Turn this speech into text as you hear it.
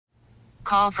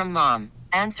Call from mom.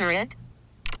 Answer it.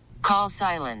 Call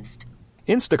silenced.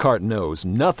 Instacart knows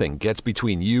nothing gets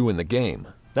between you and the game.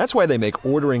 That's why they make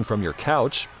ordering from your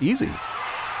couch easy.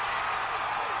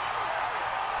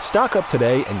 Stock up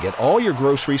today and get all your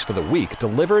groceries for the week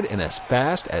delivered in as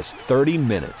fast as 30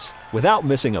 minutes without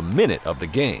missing a minute of the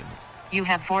game. You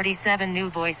have 47 new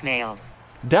voicemails.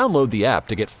 Download the app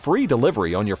to get free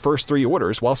delivery on your first 3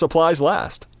 orders while supplies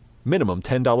last. Minimum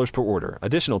 $10 per order.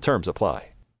 Additional terms apply.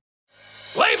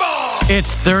 Play ball!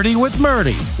 It's 30 with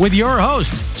Murdy with your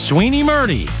host, Sweeney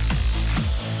Murdy.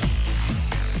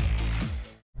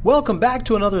 Welcome back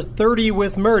to another 30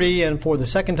 with Murdy, and for the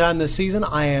second time this season,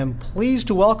 I am pleased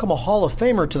to welcome a Hall of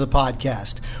Famer to the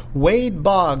podcast. Wade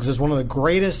Boggs is one of the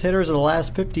greatest hitters of the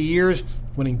last 50 years,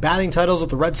 winning batting titles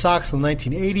with the Red Sox in the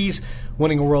 1980s,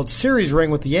 winning a World Series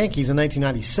ring with the Yankees in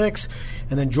 1996,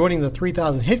 and then joining the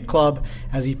 3,000 hit club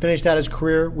as he finished out his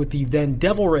career with the then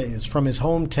Devil Rays from his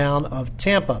hometown of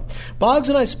Tampa. Boggs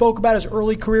and I spoke about his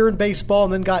early career in baseball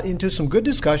and then got into some good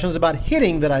discussions about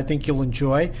hitting that I think you'll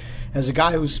enjoy. As a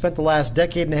guy who's spent the last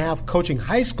decade and a half coaching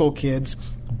high school kids,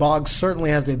 Boggs certainly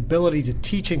has the ability to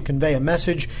teach and convey a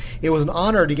message. It was an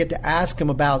honor to get to ask him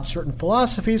about certain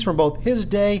philosophies from both his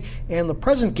day and the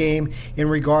present game in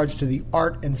regards to the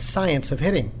art and science of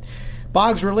hitting.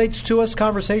 Boggs relates to us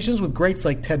conversations with greats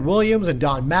like Ted Williams and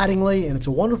Don Mattingly, and it's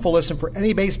a wonderful listen for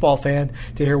any baseball fan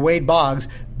to hear Wade Boggs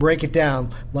break it down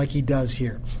like he does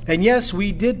here. And yes,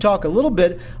 we did talk a little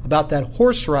bit about that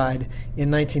horse ride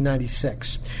in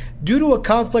 1996. Due to a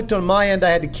conflict on my end,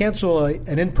 I had to cancel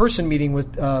an in-person meeting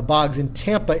with Boggs in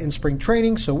Tampa in spring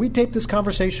training, so we taped this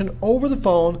conversation over the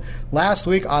phone last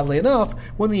week, oddly enough,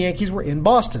 when the Yankees were in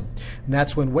Boston. And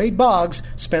that's when Wade Boggs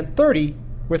spent 30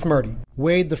 with Murdy.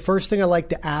 Wade, the first thing I like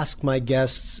to ask my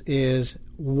guests is,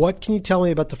 what can you tell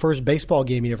me about the first baseball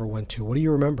game you ever went to? What do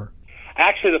you remember?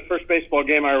 Actually, the first baseball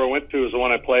game I ever went to was the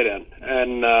one I played in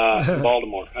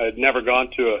Baltimore. I had never gone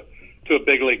to a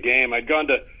big league game. I'd gone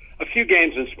to a few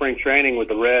games in spring training with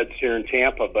the Reds here in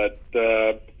Tampa, but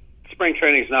spring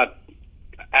training is not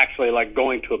actually like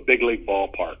going to a big league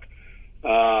ballpark.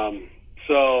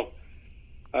 So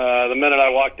the minute I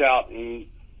walked out in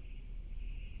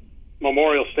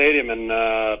Memorial Stadium in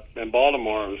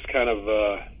Baltimore, it was kind of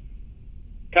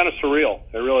surreal.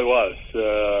 It really was.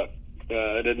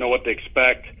 I didn't know what to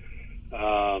expect.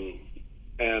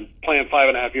 And playing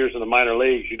 5.5 years in the minor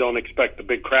leagues, you don't expect the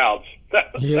big crowds.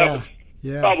 That was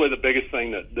probably the biggest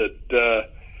thing that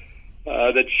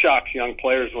shocks young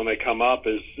players when they come up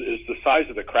is the size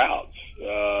of the crowds.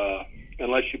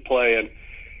 Unless you play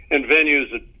in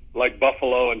venues like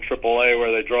Buffalo and AAA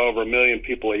where they draw over 1 million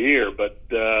people a year, but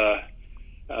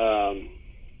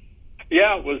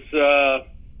it was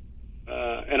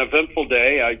an eventful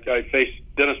day. I faced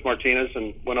Dennis Martinez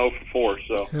and went 0 for 4,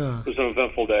 so It was an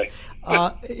eventful day.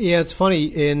 It's funny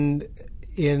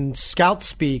in scout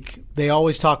speak, they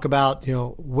always talk about,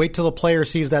 wait till the player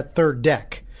sees that third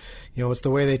deck. It's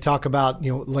the way they talk about,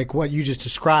 like what you just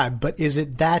described. But is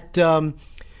it that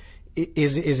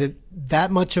is it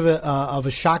that much of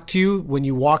a shock to you when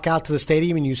you walk out to the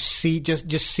stadium and you see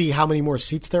just see how many more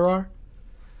seats there are?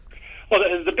 Well,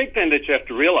 the big thing that you have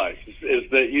to realize is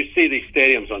that you see these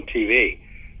stadiums on TV,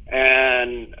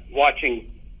 and watching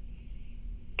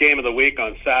Game of the Week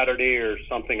on Saturday or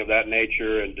something of that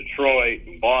nature in Detroit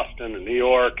and Boston and New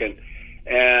York, and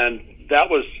that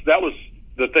was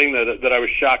the thing that I was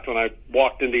shocked when I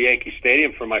walked into Yankee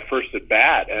Stadium for my first at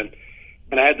bat, and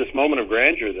I had this moment of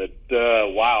grandeur that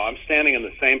wow, I'm standing in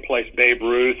the same place Babe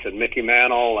Ruth and Mickey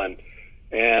Mantle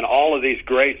and all of these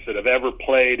greats that have ever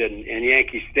played in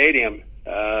Yankee Stadium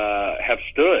have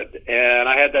stood, and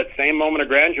I had that same moment of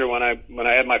grandeur when I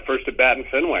had my first at bat in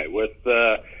Fenway with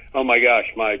oh my gosh,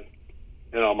 my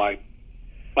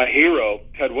hero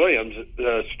Ted Williams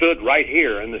stood right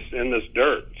here in this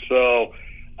dirt. So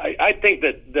I think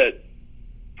that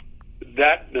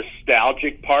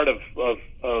nostalgic part of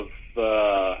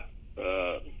the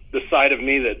side of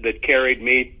me that carried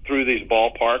me through these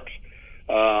ballparks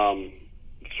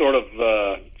sort of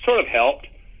helped.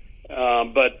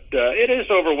 But it is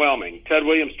overwhelming. Ted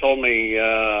Williams told me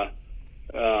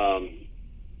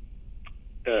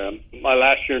my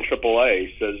last year in AAA,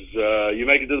 he says, you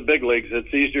make it to the big leagues,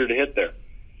 it's easier to hit there.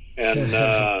 And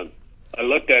I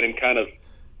looked at him kind of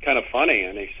funny,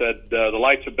 and he said, the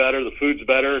lights are better, the food's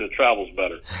better, and the travel's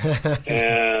better.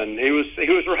 And he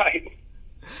was right.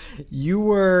 You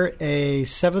were a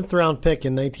 7th-round pick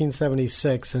in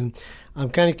 1976, and I'm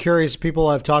kind of curious, people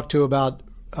I've talked to about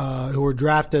who were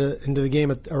drafted into the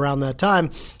game around that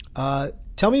time,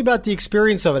 Tell me about the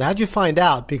experience of it. How'd you find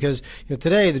out? Because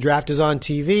today the draft is on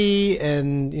TV,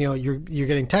 and you're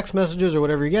getting text messages or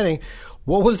whatever you're getting.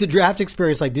 What was the draft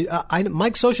experience like?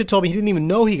 Mike Scioscia told me he didn't even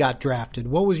know he got drafted.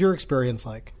 What was your experience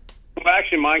like? Well,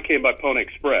 actually, mine came by Pony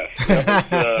Express.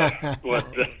 That was,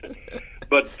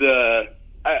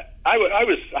 I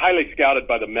was highly scouted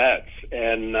by the Mets,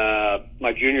 and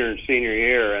my junior and senior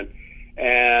year,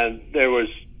 and there was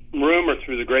rumor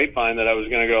through the grapevine that I was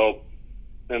going to go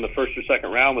in the first or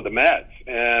second round with the Mets,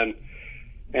 and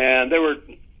there were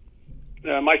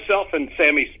myself and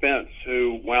Sammy Spence,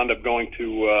 who wound up going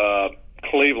to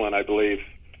Cleveland, I believe.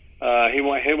 He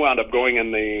wound up going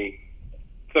in the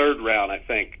third round, I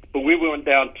think. But we went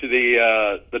down to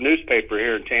the newspaper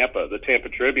here in Tampa, the Tampa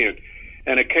Tribune,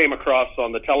 and it came across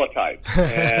on the teletype,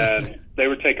 and they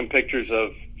were taking pictures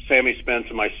of Sammy Spence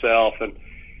and myself,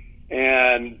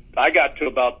 and I got to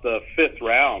about the fifth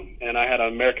round, and I had an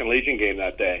American Legion game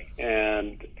that day,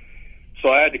 and so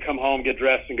I had to come home, get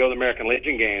dressed, and go to the American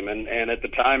Legion game, and at the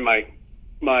time,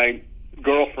 my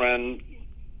girlfriend,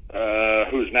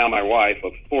 who's now my wife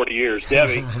of 40 years,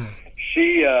 Debbie,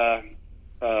 she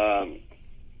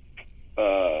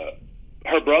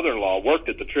her brother-in-law worked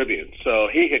at the Tribune, so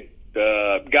he had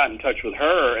got in touch with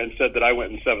her and said that I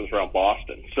went in seventh round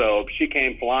Boston. So she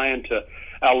came flying to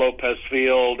Al Lopez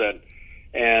Field and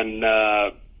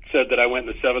said that I went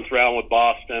in the seventh round with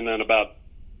Boston. And about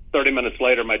 30 minutes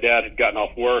later, my dad had gotten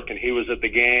off work and he was at the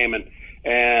game, and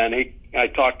I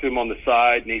talked to him on the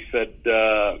side, and he said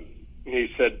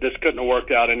this couldn't have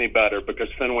worked out any better because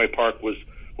Fenway Park was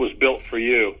built for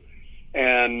you.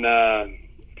 And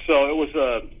so it was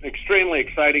an extremely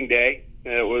exciting day.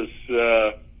 It was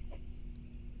the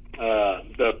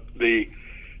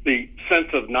sense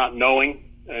of not knowing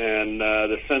and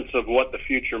the sense of what the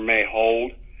future may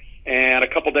hold. And a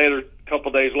couple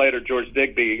days later, George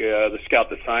Digby, the scout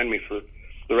that signed me for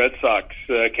the Red Sox,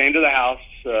 came to the house,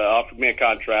 offered me a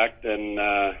contract, and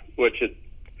which it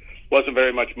wasn't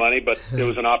very much money, but it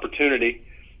was an opportunity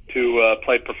to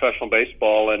play professional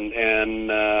baseball. And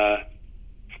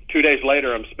 2 days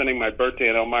later, I'm spending my birthday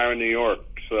in Elmira, New York.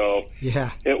 So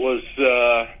yeah, it was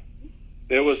a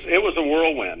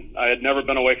whirlwind. I had never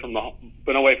been away from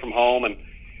home, and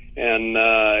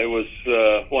it was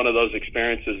one of those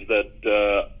experiences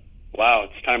that wow,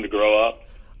 it's time to grow up.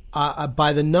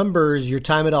 By the numbers, your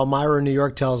time at Elmira, New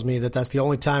York, tells me that that's the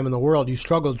only time in the world you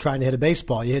struggled trying to hit a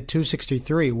baseball. You hit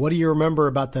 .263. What do you remember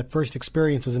about that first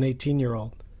experience as an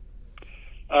 18-year-old?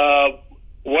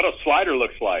 What a slider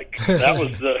looks like. That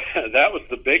was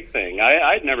the big thing.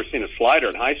 I'd never seen a slider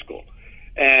in high school,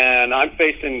 and I'm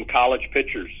facing college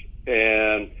pitchers,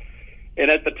 and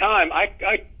at the time I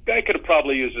could have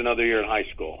probably used another year in high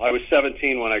school. I was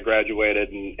 17 when I graduated,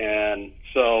 and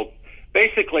so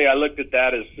basically I looked at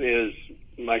that as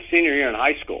my senior year in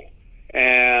high school,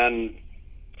 and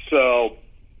so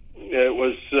it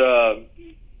was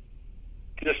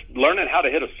just learning how to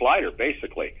hit a slider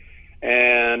basically.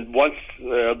 And once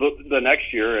the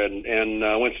next year in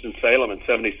Winston-Salem in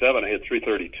 '77, I hit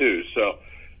 .332. So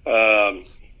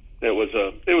it was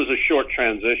a short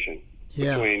transition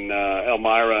between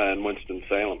Elmira and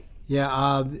Winston-Salem.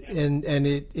 Yeah, and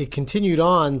it continued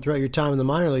on throughout your time in the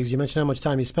minor leagues. You mentioned how much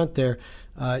time you spent there.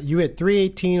 You hit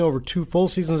 .318 over 2 full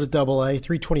seasons at AA,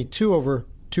 .322 over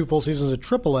 2 full seasons at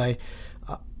AAA.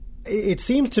 It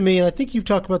seems to me, and I think you've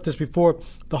talked about this before,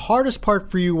 the hardest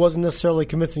part for you wasn't necessarily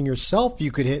convincing yourself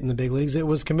you could hit in the big leagues. It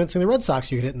was convincing the Red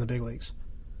Sox you could hit in the big leagues.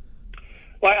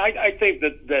 Well, I think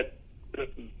that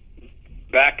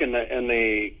back in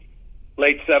the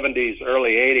late 70s,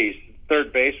 early 80s,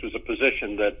 third base was a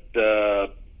position that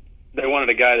they wanted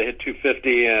a guy that hit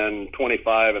 .250 and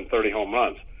 25 and 30 home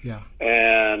runs. Yeah.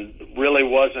 And really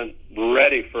wasn't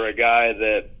ready for a guy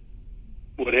that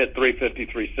would hit .350,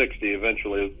 .360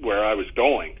 eventually where I was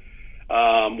going,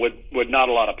 with not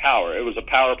a lot of power. It was a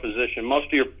power position. Most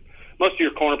of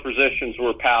your corner positions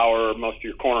were power. Most of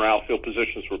your corner outfield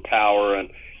positions were power,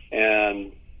 and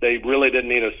they really didn't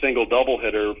need a single double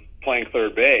hitter playing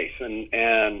third base. And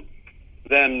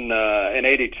then in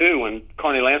 '82, when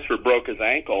Carney Lansford broke his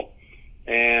ankle,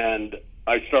 and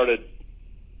I started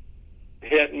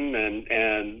hitting,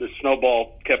 and the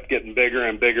snowball kept getting bigger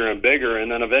and bigger and bigger, and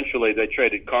then eventually they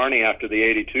traded Carney after the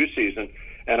 '82 season,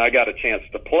 and I got a chance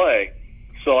to play.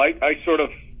 So I sort of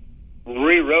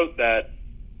rewrote that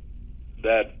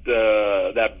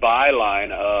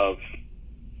byline of,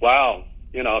 wow,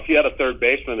 if you had a third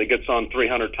baseman that gets on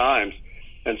 300 times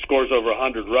and scores over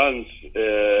 100 runs,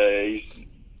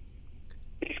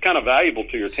 he's kind of valuable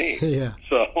to your team. Yeah.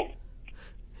 So.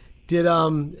 Did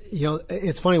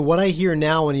it's funny what I hear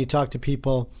now when you talk to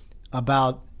people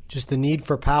about just the need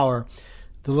for power.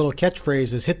 the little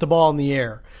catchphrase is hit the ball in the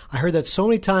air. I heard that so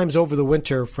many times over the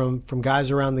winter from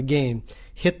guys around the game.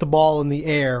 Hit the ball in the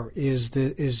air is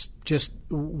just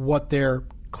what they're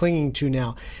clinging to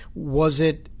now. Was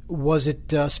it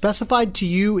specified to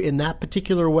you in that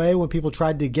particular way when people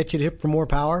tried to get you to hit for more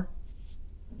power?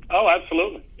 Oh,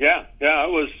 absolutely. Yeah.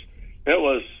 It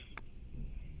was.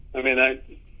 I mean, I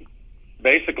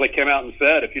basically came out and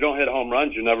said, if you don't hit home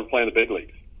runs, you're never playing the big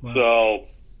leagues. Wow. So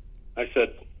I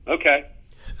said, okay.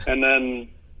 And then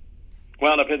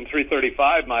wound up hitting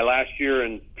 .335 my last year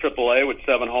in AAA with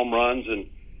 7 home runs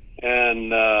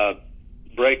and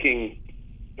breaking,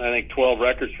 I think, 12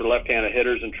 records for left-handed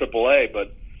hitters in AAA.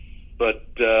 But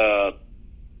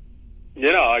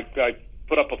I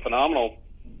put up a phenomenal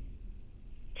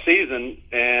season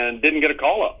and didn't get a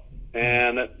call-up.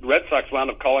 And the Red Sox wound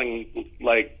up calling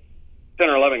like 10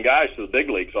 or 11 guys to the big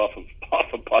leagues off of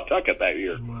Pawtucket that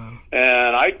year. Wow.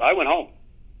 And I went home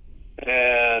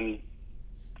and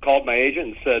called my agent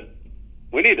and said,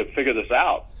 we need to figure this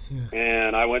out. Yeah.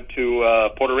 And I went to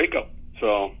Puerto Rico.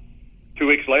 So 2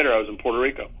 weeks later, I was in Puerto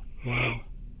Rico. Wow.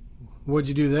 What'd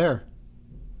you do there?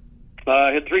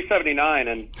 Hit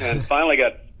 .379 and finally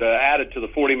got added to the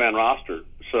 40-man roster.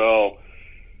 So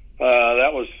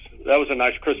that was a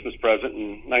nice Christmas present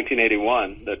in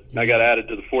 1981 that I got added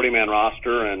to the 40-man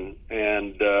roster and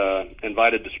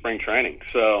invited to spring training.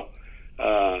 So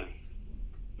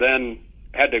then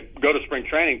had to go to spring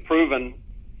training, proving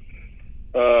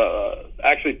to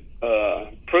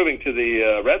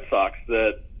the Red Sox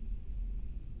that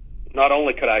not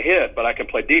only could I hit, but I could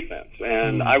play defense.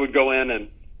 And I would go in and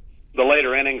the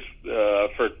later innings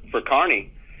for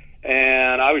Carney,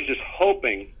 and I was just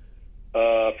hoping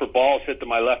for balls hit to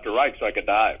my left or right so I could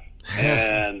dive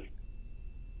and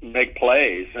make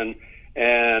plays and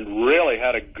really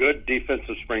had a good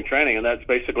defensive spring training. And that's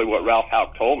basically what Ralph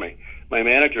Houck told me. My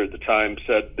manager at the time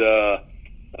said,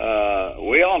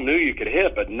 we all knew you could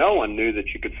hit, but no one knew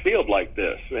that you could field like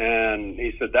this. And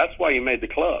he said, that's why you made the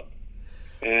club.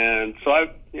 And so I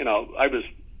was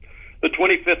the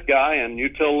 25th guy in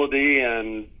utility,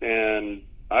 and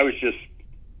I was just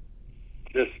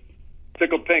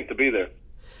tickled pink to be there.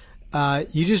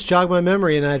 You just jogged my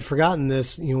memory, and I'd forgotten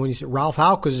this. You know, when you said Ralph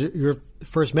Houck was your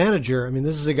first manager. I mean,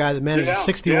 this is a guy that managed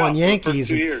 61 Yankees.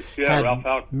 For 2 years. Yeah, had Ralph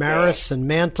Houck. Maris and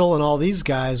Mantle and all these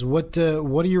guys. What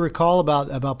do you recall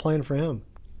about playing for him?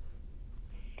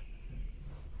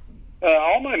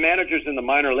 All my managers in the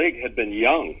minor league had been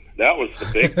young. That was the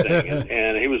big thing,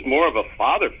 and he was more of a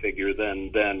father figure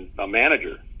than a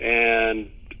manager.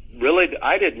 And really,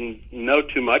 I didn't know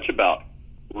too much about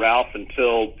Ralph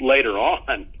until later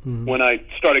on, when I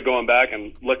started going back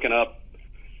and looking up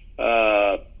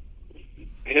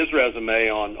his resume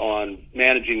on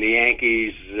managing the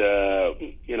Yankees,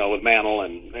 with Mantle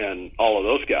and all of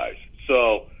those guys.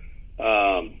 So,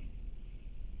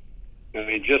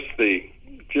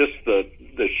 just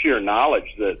the sheer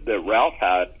knowledge that Ralph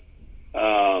had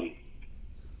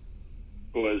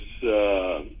was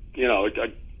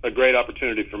a great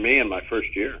opportunity for me in my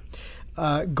first year.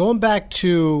 Going back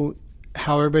to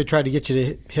how everybody tried to get you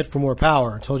to hit for more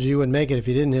power, told you wouldn't make it if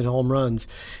you didn't hit home runs.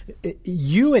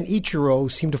 You and Ichiro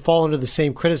seem to fall into the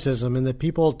same criticism, and that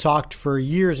people talked for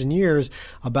years and years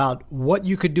about what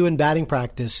you could do in batting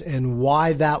practice and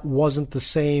why that wasn't the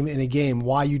same in a game,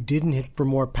 why you didn't hit for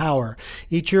more power.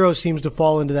 Ichiro seems to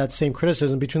fall into that same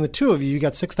criticism. Between the two of you, you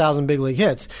got 6,000 big league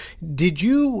hits. Did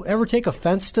you ever take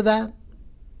offense to that?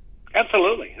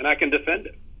 Absolutely, and I can defend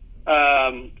it.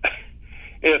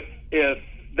 If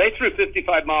they threw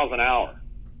 55 miles an hour,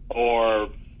 or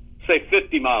say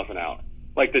 50 miles an hour,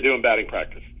 like they do in batting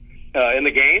practice, in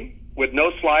the game, with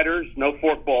no sliders, no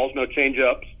fork balls, no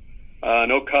change-ups,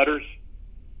 no cutters,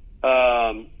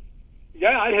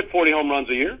 I'd hit 40 home runs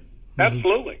a year.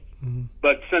 Absolutely. Mm-hmm.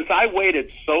 But since I waited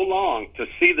so long to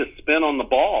see the spin on the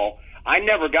ball, I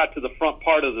never got to the front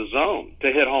part of the zone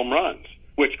to hit home runs,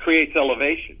 which creates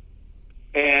elevation.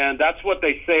 And that's what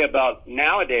they say about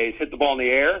nowadays, hit the ball in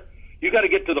the air. You got to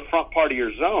get to the front part of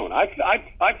your zone.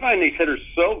 I find these hitters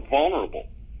so vulnerable,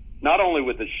 not only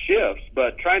with the shifts,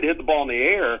 but trying to hit the ball in the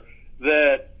air,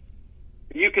 that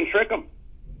you can trick them.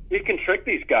 You can trick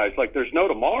these guys like there's no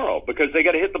tomorrow, because they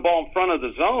got to hit the ball in front of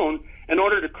the zone in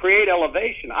order to create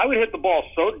elevation. I would hit the ball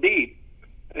so deep,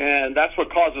 and that's what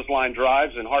causes line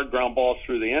drives and hard ground balls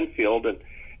through the infield.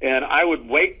 And I would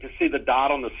wait to see the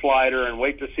dot on the slider and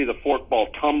wait to see the fork ball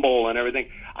tumble and everything.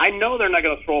 I know they're not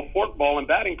going to throw a fork ball in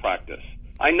batting practice.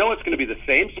 I know it's going to be the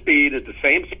same speed at the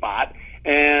same spot,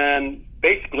 and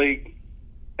basically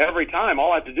every time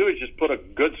all I have to do is just put a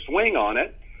good swing on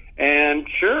it, and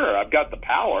sure, I've got the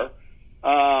power.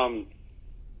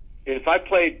 If I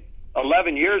played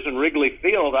 11 years in Wrigley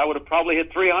Field, I would have probably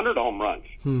hit 300 home runs.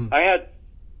 I had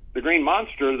the Green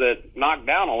Monster that knocked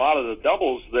down a lot of the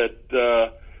doubles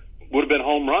that would have been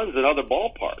home runs in other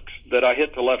ballparks that I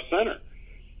hit to left center.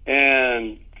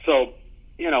 And so,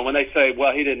 when they say,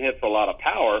 well, he didn't hit for a lot of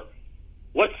power,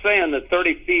 what's saying that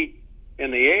 30 feet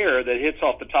in the air that hits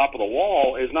off the top of the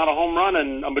wall is not a home run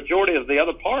in a majority of the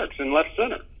other parks in left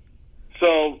center?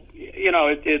 So,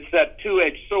 it's that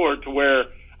two-edged sword to where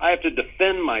I have to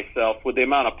defend myself with the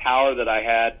amount of power that I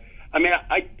had. I mean,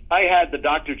 I had the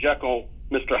Dr. Jekyll,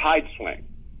 Mr. Hyde swing.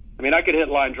 I mean, I could hit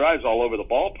line drives all over the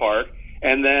ballpark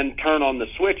and then turn on the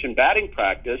switch in batting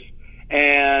practice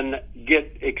and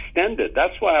get extended.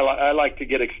 That's why I like to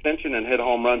get extension and hit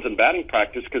home runs in batting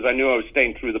practice, because I knew I was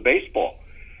staying through the baseball.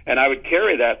 And I would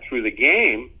carry that through the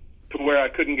game to where I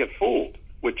couldn't get fooled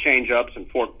with change-ups and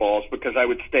fork balls, because I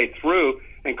would stay through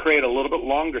and create a little bit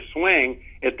longer swing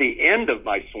at the end of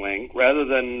my swing rather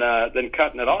than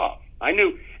cutting it off. I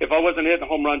knew if I wasn't hitting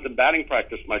home runs in batting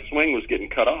practice, my swing was getting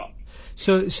cut off.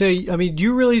 So I mean, do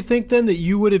you really think then that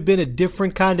you would have been a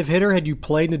different kind of hitter had you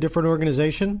played in a different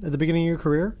organization at the beginning of your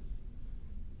career?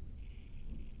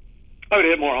 I would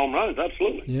hit more home runs,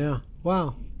 absolutely. Yeah.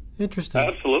 Wow. Interesting.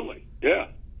 Absolutely. Yeah.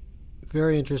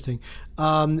 Very interesting.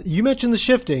 You mentioned the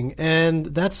shifting, and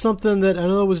that's something that I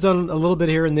know was done a little bit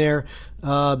here and there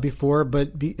before,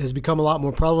 but has become a lot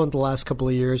more prevalent the last couple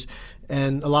of years.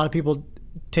 And a lot of people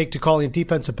take to calling it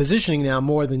defensive positioning now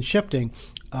more than shifting.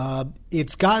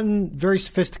 It's gotten very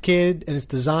sophisticated, and it's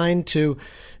designed to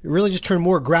really just turn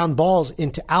more ground balls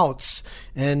into outs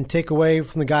and take away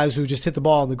from the guys who just hit the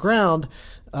ball on the ground.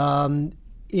 Do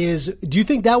you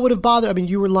think that would have bothered? I mean,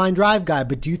 you were a line drive guy,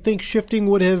 but do you think shifting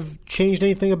would have changed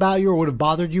anything about you or would have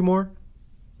bothered you more?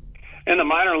 In the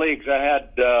minor leagues, I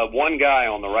had one guy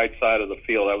on the right side of the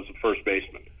field. That was the first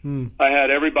baseman. I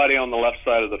had everybody on the left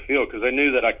side of the field because I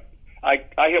knew that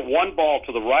I hit one ball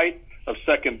to the right of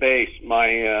second base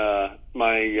my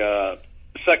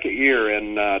second year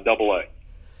in Double-A,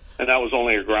 and that was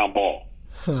only a ground ball.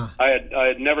 I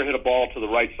had never hit a ball to the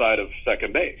right side of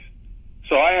second base,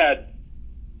 so I had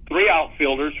 3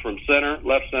 outfielders from center,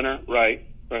 left center, right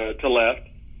to left,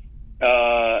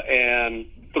 and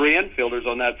 3 infielders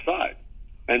on that side,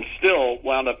 and still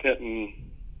wound up hitting.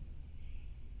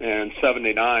 In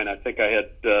 '79, I think I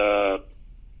hit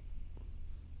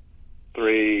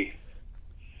 3.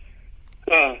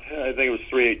 I think it was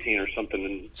 318 or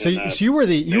something. So you were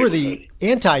the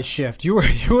anti-shift. You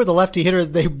were the lefty hitter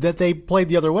that they played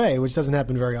the other way, which doesn't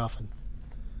happen very often.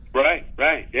 Right,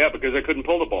 yeah, because I couldn't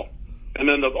pull the ball. And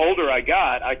then the older I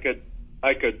got, I could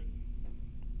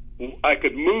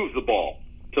move the ball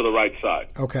to the right side.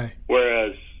 Okay.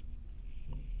 Whereas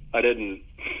I didn't.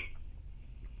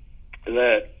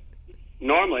 That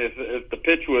normally, if the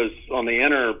pitch was on the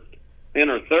inner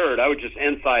third, I would just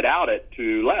inside out it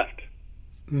to left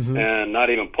and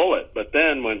not even pull it. But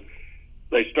then when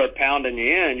they start pounding you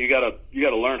in, you gotta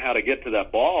learn how to get to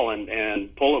that ball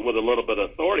and pull it with a little bit of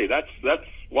authority. That's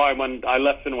why when I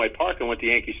left Fenway Park and went to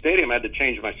Yankee Stadium, I had to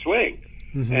change my swing,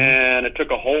 and it took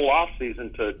a whole off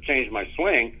season to change my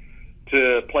swing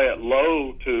to play it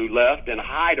low to left and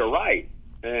high to right.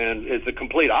 And it's the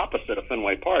complete opposite of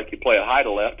Fenway Park. You play it high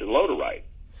to left and low to right.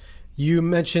 You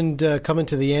mentioned coming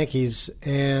to the Yankees,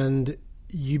 and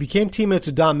you became teammates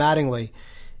with Don Mattingly.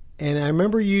 And I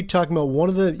remember you talking about one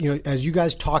of the, as you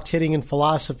guys talked hitting and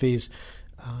philosophies,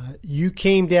 you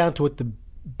came down to what the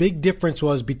big difference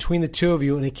was between the two of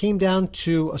you, and it came down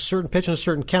to a certain pitch and a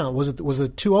certain count. Was it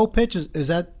 2-0 pitch? Is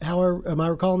that am I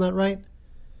recalling that right?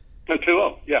 No,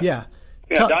 2-0, yeah. Yeah.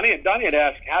 Yeah, Donnie had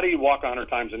asked, how do you walk 100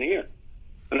 times in a year?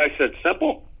 And I said,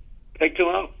 simple, take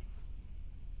 2-0.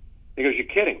 He goes, you're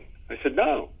kidding. I said,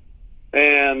 no.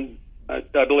 And I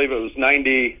believe it was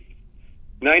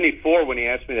 94 when he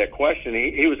asked me that question.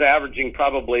 He was averaging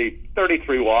probably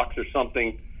 33 walks or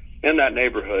something in that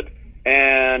neighborhood.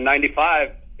 And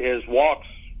 95, his walks,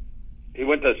 he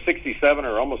went to 67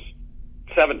 or almost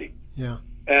 70. Yeah.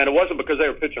 And it wasn't because they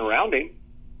were pitching around him,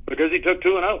 because he took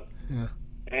 2-0. Yeah.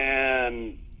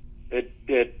 And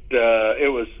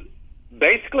it was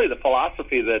basically the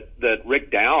philosophy that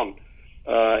Rick Down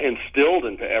instilled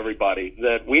into everybody,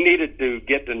 that we needed to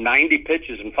get to 90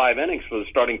 pitches in 5 innings for the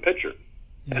starting pitcher.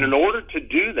 Yeah. And in order to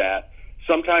do that,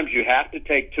 sometimes you have to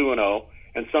take 2-0,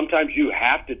 and sometimes you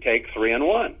have to take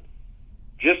 3-1,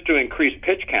 just to increase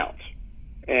pitch counts.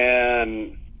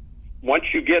 And once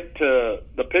you get to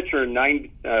the pitcher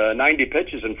 90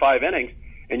 pitches in 5 innings,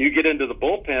 and you get into the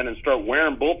bullpen and start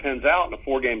wearing bullpens out in a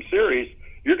 4-game series,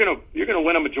 you're gonna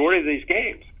win a majority of these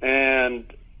games.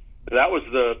 And that was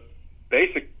the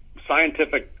basic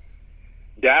scientific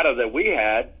data that we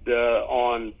had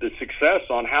on the success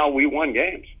on how we won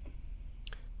games.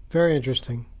 Very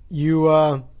interesting.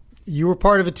 You were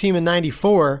part of a team in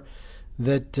 '94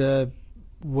 that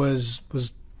was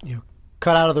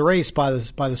cut out of the race by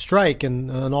the strike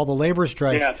and all the labor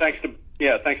strife.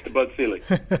 Yeah, thanks to Bud Selig.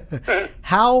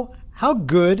 How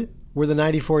good were the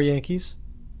 '94 Yankees?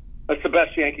 That's the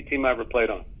best Yankee team I ever played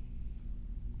on.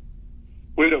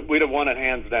 We'd have won it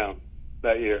hands down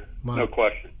that year, wow. No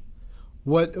question.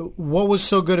 What was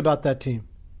so good about that team?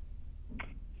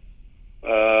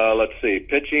 Let's see,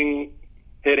 pitching,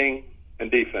 hitting, and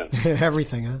defense.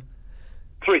 Everything, huh?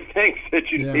 Three things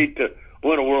that you need to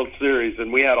win a World Series,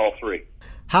 and we had all three.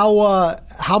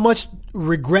 How much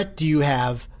regret do you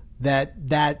have that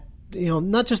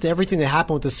not just everything that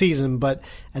happened with the season, but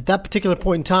at that particular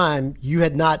point in time, you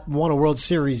had not won a World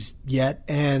Series yet,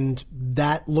 and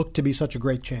that looked to be such a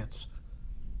great chance?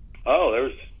 Oh,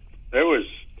 there was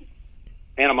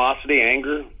animosity,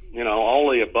 anger,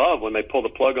 all the above when they pulled the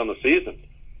plug on the season.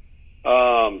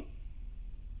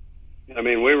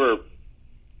 We were,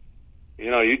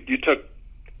 you took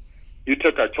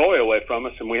our toy away from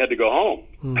us, and we had to go home.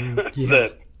 Yeah.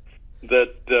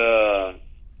 that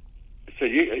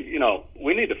said,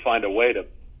 we need to find a way to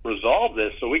resolve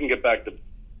this so we can get back to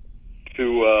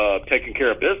taking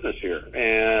care of business here.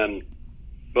 And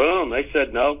boom, they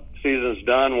said no, season's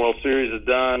done, World Series is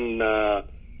done,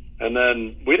 and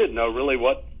then we didn't know really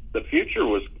what the future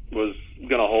was going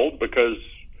to hold, because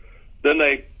then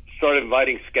they started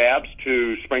inviting scabs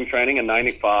to spring training in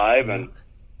 '95, and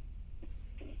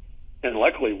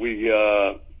luckily we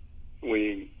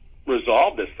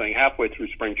resolved this thing halfway through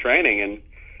spring training and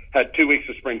had 2 weeks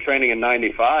of spring training in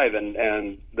 '95,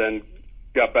 and then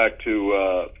got back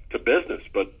to business.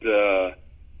 But it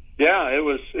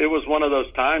was one of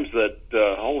those times that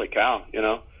holy cow,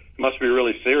 it must be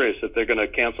really serious if they're going to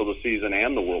cancel the season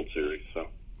and the World Series. So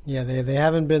yeah, they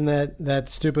haven't been that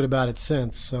stupid about it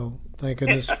since. So thank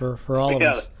goodness for all of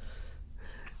us.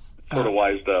 Sort of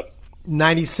wised up.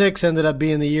 '96 ended up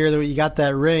being the year that you got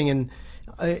that ring. And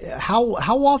how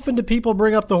often do people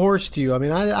bring up the horse to you? I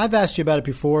mean, I've asked you about it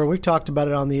before, and we've talked about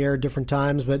it on the air different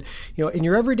times. But in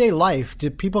your everyday life,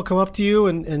 did people come up to you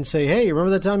and say, "Hey,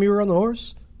 remember that time you were on the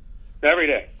horse?" Every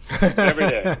day.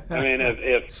 I mean,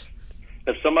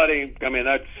 if somebody,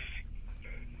 that's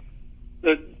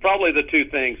probably the two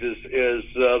things is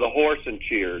the horse and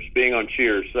Cheers. Being on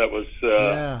Cheers, that was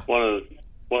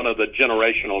one of the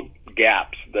generational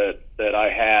gaps that I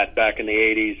had back in the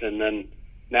 '80s, and then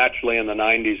naturally in the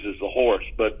 '90s is the horse.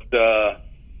 But it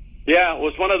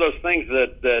was one of those things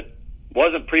that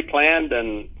wasn't pre-planned,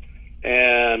 and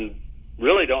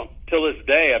really don't till this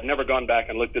day. I've never gone back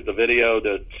and looked at the video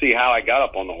to see how I got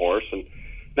up on the horse. And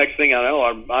next thing I know,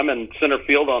 I'm in center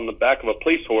field on the back of a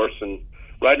police horse and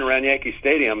riding around Yankee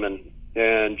Stadium,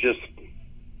 and just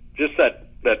that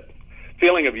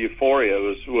feeling of euphoria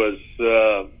was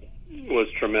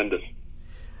tremendous.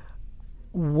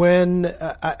 When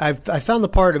I found the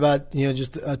part about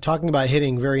just talking about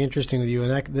hitting very interesting with you,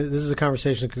 and this is a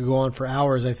conversation that could go on for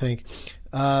hours, I think,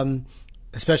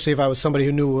 especially if I was somebody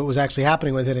who knew what was actually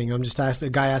happening with hitting. I'm just a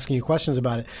guy asking you questions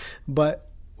about it. But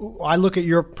I look at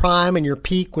your prime and your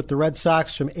peak with the Red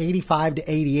Sox from '85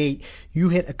 to '88. You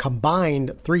hit a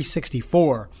combined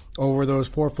 364 over those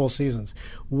 4 full seasons.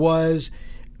 Was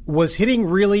hitting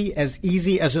really as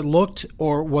easy as it looked,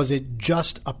 or was it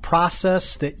just a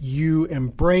process that you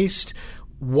embraced?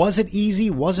 Was it easy?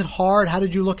 Was it hard? How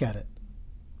did you look at it?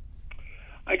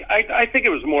 I think it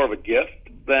was more of a gift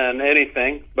than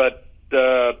anything, but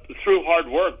through hard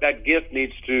work, that gift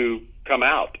needs to come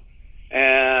out.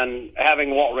 And having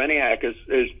Walt Reniak as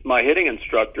my hitting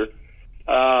instructor,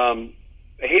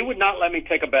 he would not let me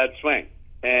take a bad swing.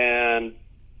 And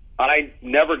I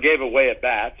never gave away at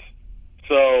bats.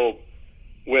 So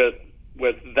with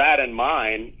that in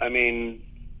mind,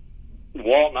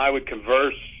 Walt and I would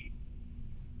converse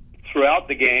throughout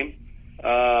the game.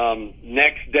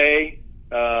 Next day,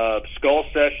 skull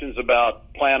sessions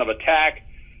about plan of attack,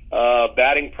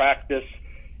 batting practice,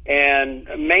 and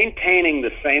maintaining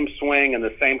the same swing and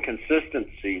the same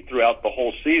consistency throughout the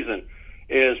whole season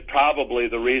is probably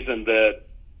the reason that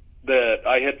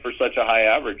I hit for such a high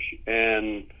average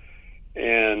and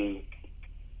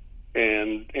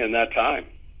in that time.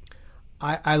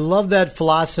 I love that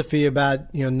philosophy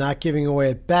about not giving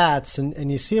away at bats,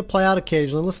 and you see it play out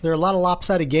occasionally. Listen, there are a lot of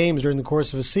lopsided games during the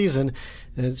course of a season,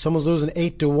 and if someone's losing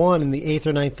 8-1 in the 8th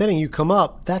or 9th inning, you come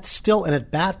up. That's still an at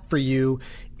bat for you.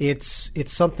 It's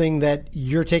something that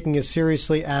you're taking as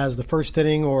seriously as the first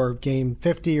inning or game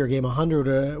 50 or game 100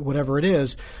 or whatever it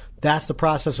is. That's the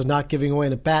process of not giving away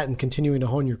an at bat and continuing to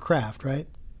hone your craft, right?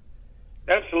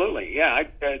 Absolutely, yeah.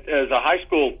 As a high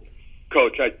school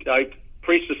coach, I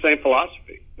preach the same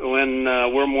philosophy. When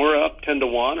we're up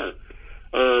 10-1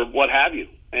 or what have you,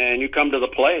 and you come to the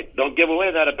plate, don't give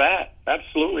away that at bat.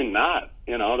 Absolutely not.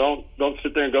 Don't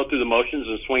sit there and go through the motions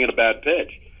and swing at a bad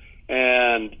pitch.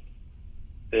 And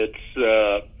it's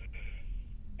that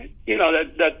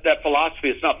philosophy.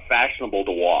 It's not fashionable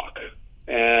to walk,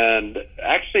 and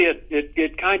actually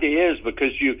it kind of is,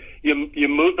 because you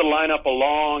move the lineup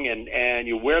along and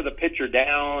you wear the pitcher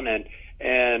down and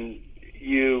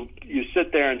you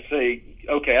sit there and say,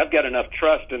 okay, I've got enough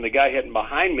trust in the guy hitting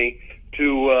behind me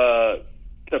to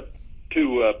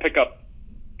pick up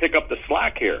the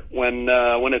slack here when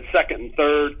it's second and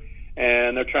third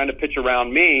and they're trying to pitch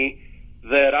around me,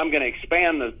 that I'm going to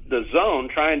expand the zone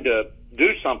trying to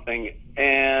do something,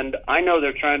 and I know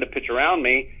they're trying to pitch around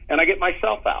me, and I get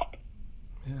myself out.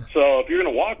 Yeah. So if you're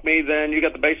going to walk me, then you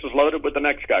got the bases loaded with the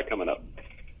next guy coming up.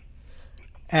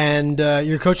 And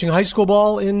you're coaching high school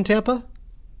ball in Tampa?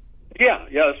 Yeah,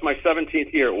 it's my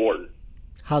 17th year at Wharton.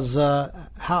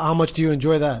 How much do you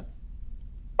enjoy that?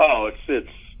 Oh, it's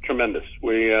tremendous.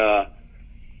 We have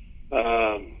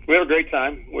a great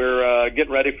time. We're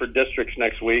getting ready for districts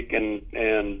next week, and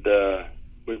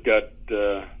we've got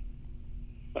a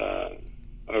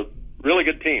really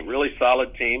good team, really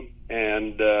solid team,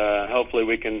 and hopefully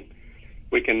we can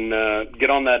get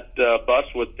on that bus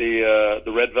with the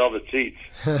red velvet seats.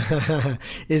 Rather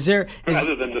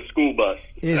than the school bus.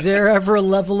 Is there ever a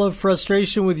level of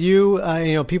frustration with you?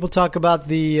 People talk about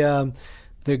the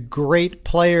great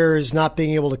players not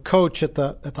being able to coach at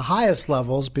the highest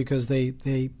levels because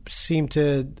they seem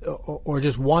to or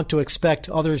just want to expect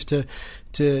others to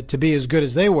be as good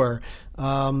as they were.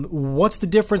 What's the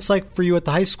difference like for you at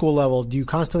the high school level? Do you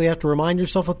constantly have to remind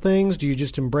yourself of things? Do you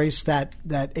just embrace that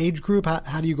age group?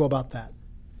 How do you go about that?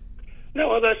 No,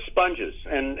 well, they're sponges,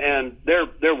 and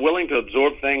they're willing to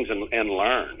absorb things and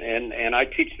learn. And I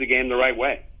teach the game the right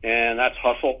way, and that's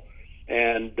hustle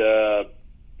and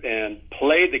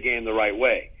play the game the right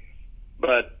way.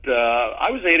 But I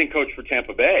was the hitting coach for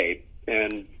Tampa Bay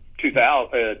in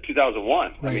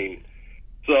 2001. Right. I mean,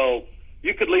 so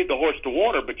you could lead the horse to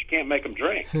water, but you can't make them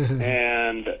drink.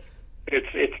 And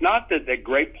it's not that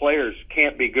great players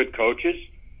can't be good coaches.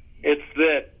 It's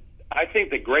that I think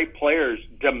that great players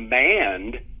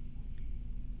demand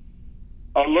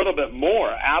a little bit more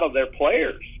out of their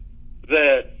players.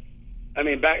 Back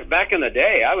in the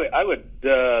day, I would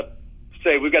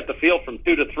say we got the field from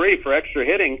 2 to 3 for extra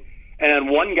hitting, and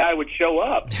one guy would show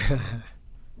up.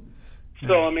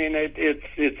 So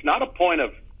it's not a point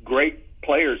of great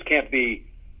players can't be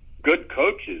good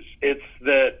coaches. It's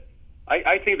that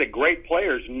I think that great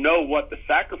players know what the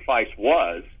sacrifice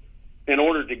was in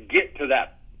order to get to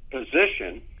that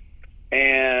position,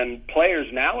 and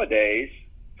players nowadays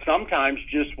sometimes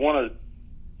just want to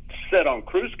sit on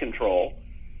cruise control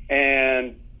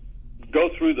and go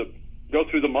through the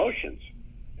motions.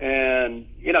 And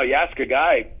you ask a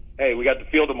guy, hey, we got the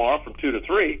field tomorrow from 2 to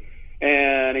 3,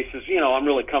 and he says, I'm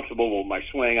really comfortable with my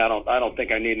swing. I don't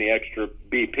think I need any extra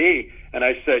BP. And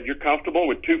I said, you're comfortable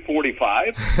with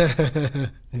 245?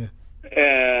 Yeah.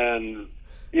 And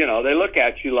they look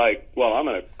at you like, well, I'm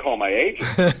going to call my agent.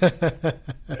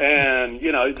 And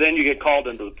then you get called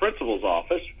into the principal's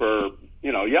office for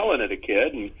yelling at a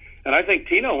kid, and I think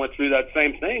Tino went through that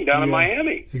same thing down in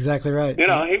Miami. Exactly right.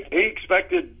 He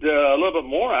expected a little bit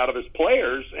more out of his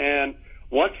players, and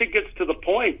once it gets to the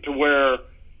point to where,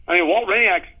 Walt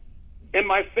Rainiak's in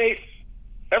my face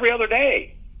every other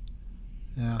day.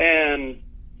 Yeah. And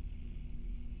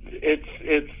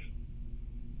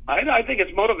I think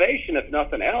it's motivation, if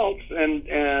nothing else, and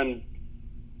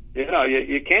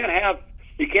you can't have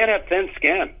thin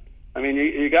skin.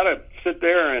 You got to sit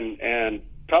there and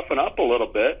toughen up a little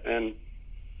bit and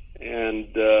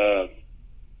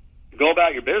go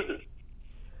about your business.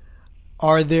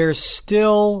 Are there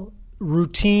still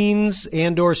routines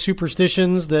and or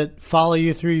superstitions that follow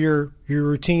you through your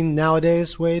routine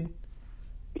nowadays, Wade?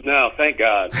 No, thank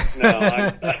God. No,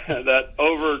 that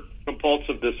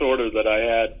over-compulsive disorder that I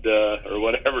had, or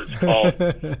whatever it's called,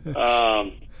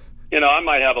 I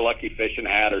might have a lucky fishing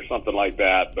hat or something like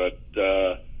that, but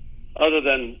other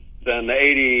than the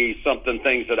 80-something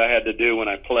things that I had to do when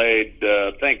I played,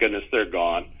 thank goodness they're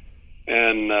gone.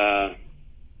 And,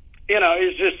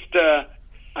 it's just,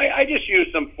 I just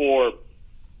use them for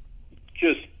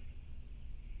just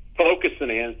focusing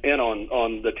in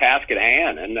on the task at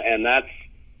hand, and that's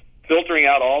filtering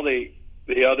out all the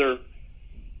other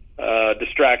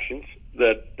distractions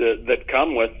that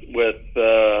come with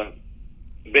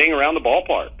being around the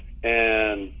ballpark.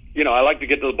 And I like to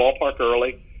get to the ballpark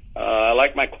early. I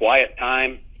like my quiet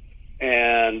time,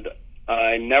 and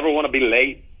I never want to be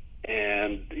late.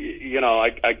 And it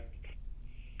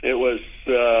was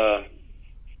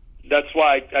that's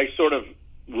why I sort of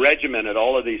regimented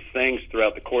all of these things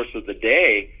throughout the course of the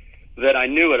day, that I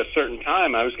knew at a certain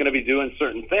time I was going to be doing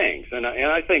certain things. And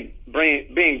I think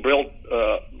being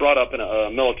brought up in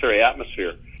a military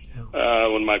atmosphere,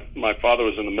 when my father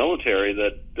was in the military,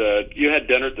 that you had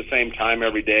dinner at the same time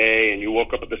every day, and you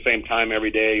woke up at the same time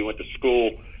every day, you went to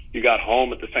school, you got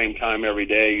home at the same time every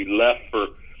day, you left for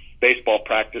baseball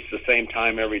practice the same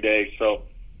time every day. So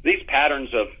these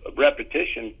patterns of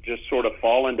repetition just sort of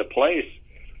fall into place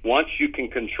once you can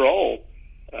control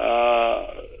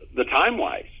the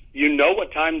time-wise. You know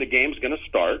what time the game's going to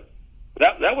start.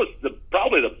 That was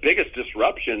probably the biggest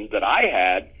disruption that I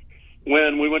had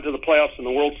when we went to the playoffs in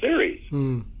the World Series,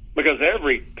 because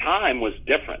every time was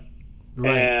different,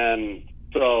 right. And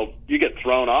so you get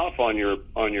thrown off on your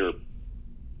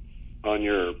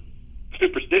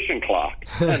superstition clock,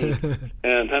 and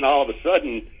then all of a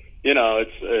sudden,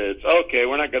 it's okay.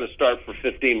 We're not going to start for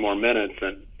 15 more minutes,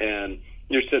 and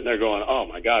you're sitting there going, "Oh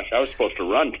my gosh, I was supposed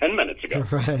to run 10 minutes ago."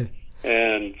 Right.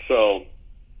 And so,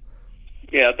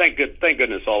 yeah, thank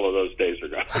goodness all of those days are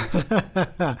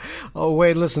gone. Oh,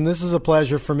 Wade, listen, this is a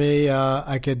pleasure for me.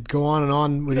 I could go on and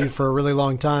on with you for a really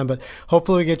long time, but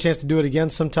hopefully we get a chance to do it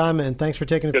again sometime, and thanks for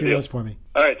taking a few minutes for me.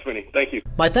 All right, Sweeney, thank you.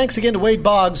 My thanks again to Wade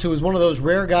Boggs, who is one of those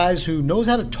rare guys who knows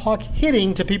how to talk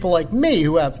hitting to people like me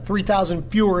who have 3,000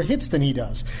 fewer hits than he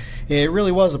does. It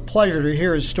really was a pleasure to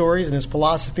hear his stories and his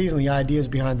philosophies and the ideas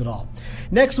behind it all.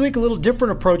 Next week, a little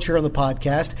different approach here on the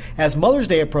podcast. As Mother's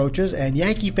Day approaches and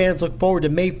Yankee fans look forward to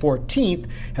May 14th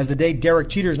as the day Derek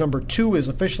Jeter's number 2 is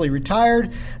officially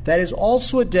retired, that is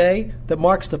also a day that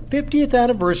marks the 50th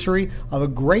anniversary of a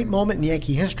great moment in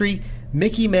Yankee history,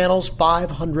 Mickey Mantle's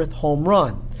 500th home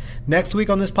run. Next week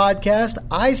on this podcast,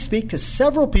 I speak to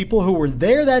several people who were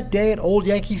there that day at Old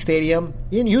Yankee Stadium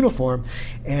in uniform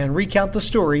and recount the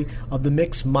story of the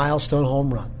Mick's milestone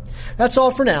home run. That's all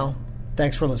for now.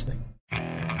 Thanks for listening.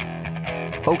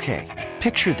 Okay,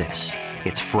 picture this.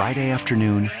 It's Friday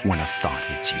afternoon when a thought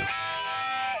hits you.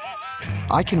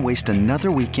 I can waste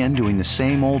another weekend doing the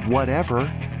same old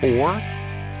whatever, or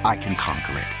I can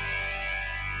conquer it.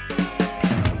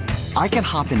 I can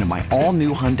hop into my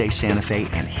all-new Hyundai Santa Fe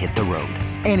and hit the road.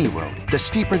 Any road. The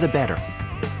steeper, the better.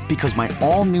 Because my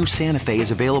all-new Santa Fe is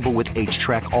available with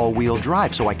H-Track all-wheel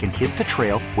drive, so I can hit the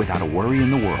trail without a worry in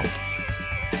the world.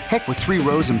 Heck, with 3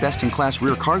 rows and best-in-class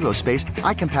rear cargo space,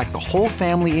 I can pack the whole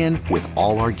family in with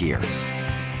all our gear.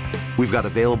 We've got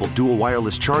available dual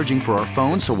wireless charging for our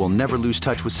phones, so we'll never lose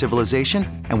touch with civilization,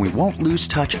 and we won't lose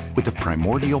touch with the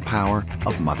primordial power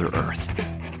of Mother Earth.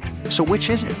 So which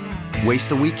is it? Waste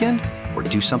the weekend or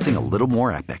do something a little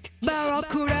more epic?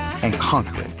 And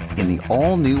conquer it in the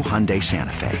all-new Hyundai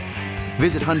Santa Fe.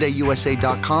 Visit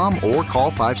HyundaiUSA.com or call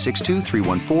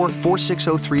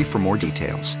 562-314-4603 for more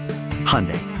details.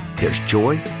 Hyundai, there's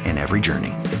joy in every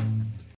journey.